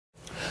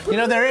You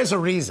know, there is a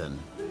reason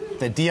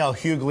that D.L.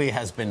 Hughley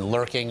has been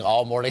lurking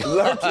all morning.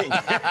 Lurking.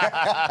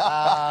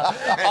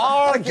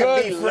 Our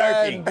good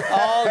friend.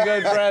 All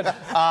good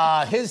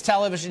friend. His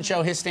television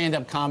show, his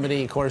stand-up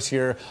comedy, of course,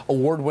 your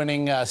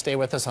award-winning Stay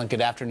With Us on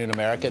Good Afternoon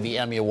America, the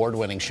Emmy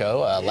award-winning show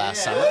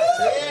last summer.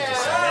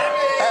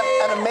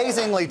 An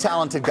amazingly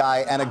talented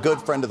guy and a good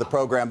friend of the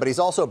program, but he's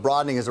also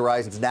broadening his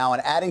horizons now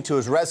and adding to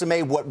his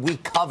resume what we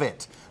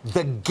covet.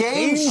 The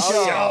game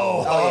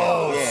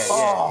show.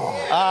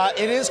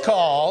 It is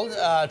called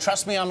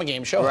Trust Me, I'm a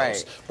Game Show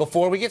Host.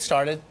 Before we get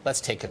started,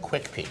 let's take a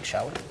quick peek,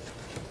 shall we?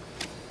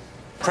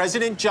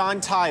 President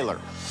John Tyler,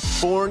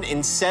 born in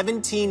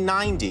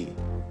 1790,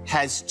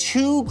 has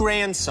 2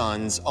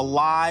 grandsons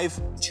alive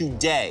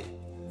today.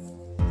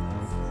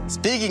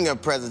 Speaking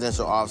of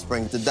presidential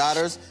offspring, the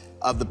daughters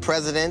of the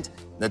president,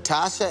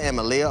 Natasha and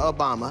Malia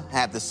Obama,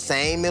 have the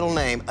same middle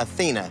name,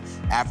 Athena,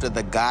 after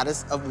the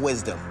goddess of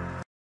wisdom.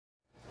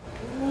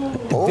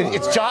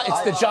 It's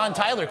the John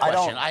Tyler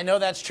question. I know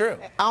that's true.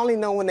 I only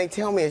know when they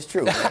tell me it's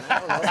true.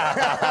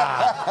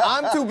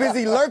 I'm too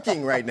busy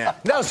lurking right now.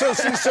 No, so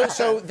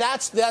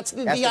that's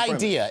the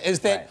idea, is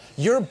that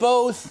you're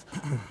both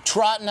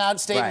trotting out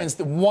statements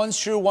that one's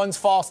true, one's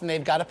false, and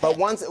they've got to pick. But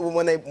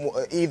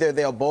when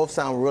they'll both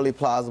sound really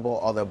plausible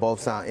or they'll both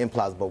sound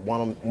implausible.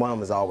 One of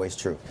them is always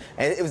true.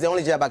 And it was the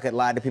only job I could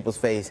lie to people's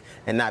face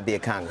and not be a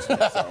congressman.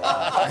 So,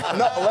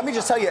 no, let me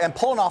just tell you, and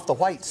pulling off the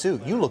white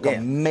suit, you look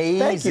amazing.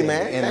 Thank you,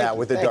 man. In that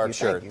with the dark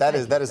shirt. That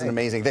is an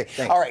amazing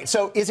thing. All right,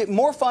 so is it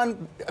more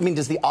fun? I mean,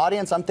 does the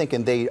audience? I'm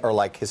thinking they are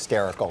like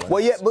hysterical.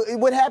 Well, yeah, but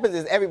what happens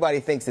is everybody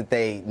thinks that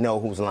they know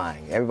who's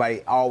lying.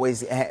 Everybody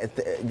always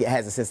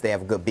has a sense they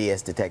have a good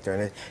BS detector,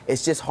 and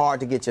it's just hard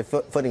to get your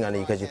footing under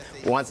you because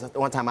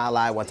one time I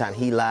lied, one time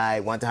he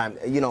lied, one time,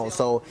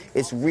 so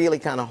it's really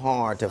kind of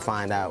hard to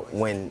find out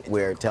when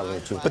we're telling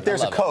the truth. But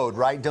there's a code,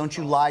 right? Don't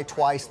you lie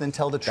twice, then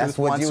tell the truth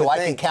once, so I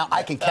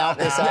can count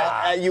this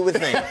out. You would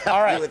think.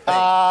 All right.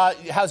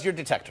 How's your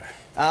detector?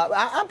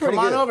 I'm pretty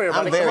good. Come on over here,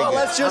 buddy. I'm very good.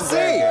 Let's just see.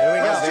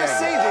 Let's just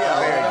see, Dio.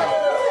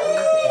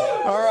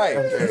 All right.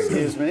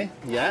 Excuse me.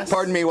 Yes.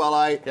 Pardon me while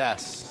I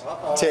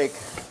take.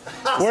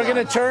 We're going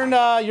to turn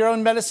your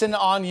own medicine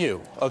on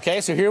you.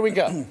 Okay, so here we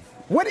go.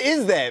 What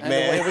is that,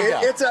 man?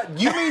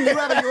 You mean you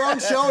have your own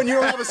show and you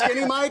don't have a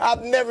skinny mic?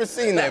 I've never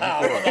seen that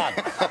before.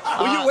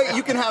 Well,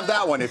 you can have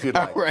that one if you'd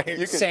like.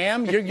 Right.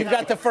 Sam, you've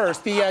got the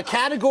first. The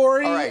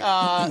category,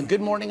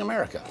 Good Morning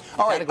America.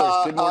 All right,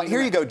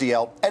 here you go,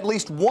 DL. At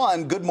least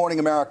one Good Morning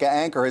America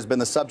anchor has been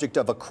the subject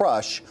of a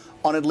crush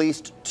on at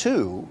least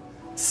 2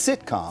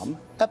 sitcom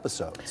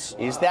episodes.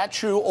 Is that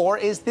true, or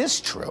is this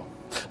true?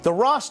 The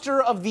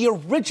roster of the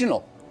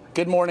original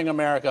Good Morning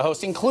America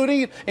hosts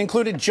included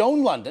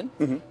Joan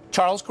London,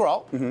 Charles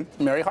Kuralt, and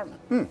Mary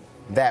Hartman.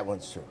 That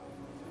one's true.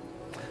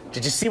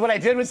 Did you see what I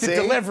did with the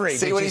delivery?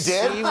 See what he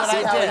did? See how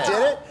he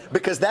did it?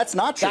 Because that's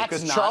not true.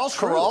 Because Charles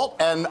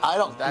Kuralt and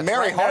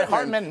Mary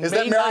Hartman. Is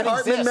that Mary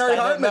Hartman? Mary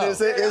Hartman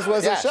was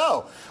a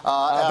show.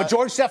 But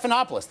George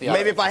Stephanopoulos.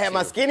 Maybe if I had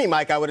my skinny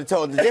mic, I would have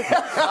told the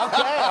difference.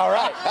 Okay, all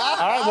right.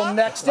 Well,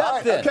 next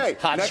up then. Okay,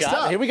 next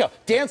up. Here we go.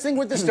 Dancing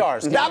with the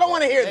Stars. I don't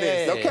want to hear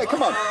this. Okay,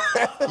 come on.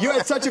 You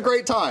had such a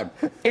great time.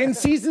 In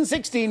season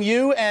 16,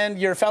 you and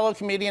your fellow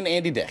comedian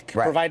Andy Dick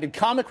provided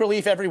comic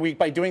relief every week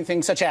by doing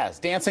things such as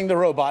dancing the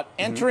robot,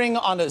 entering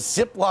on a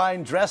zip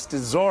line dressed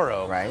as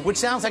Zorro, which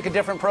sounds like a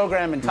different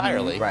program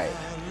entirely,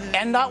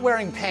 and not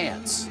wearing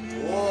pants.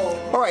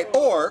 All right,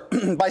 or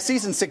by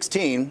season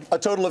 16, a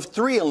total of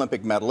 3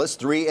 Olympic medalists,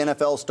 3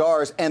 NFL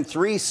stars, and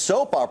 3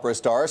 soap opera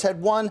stars had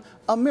won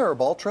a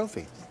Mirrorball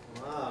trophy.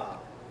 Wow.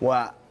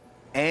 Well,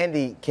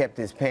 Andy kept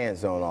his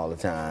pants on all the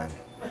time.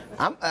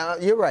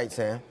 You're right,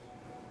 Sam.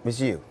 It's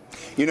you.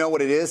 You know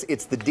what it is?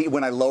 It's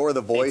when I lower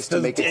the voice to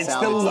make it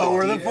sound. It's the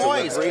lower the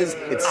voice.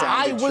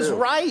 I was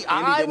right.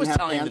 I was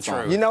telling the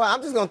truth. You know what? I'm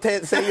just going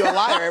to say you're a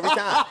liar every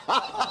time.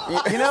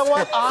 You know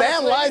what?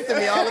 Sam lies to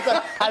me all the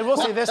time. I will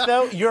say this,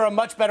 though. You're a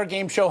much better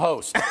game show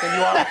host than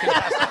you are a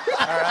contestant.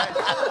 All right?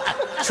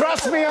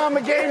 Trust me, I'm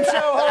a game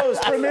show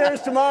host.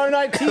 Premieres tomorrow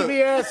night,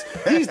 TBS.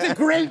 He's the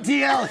great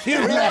DL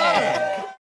Hughley.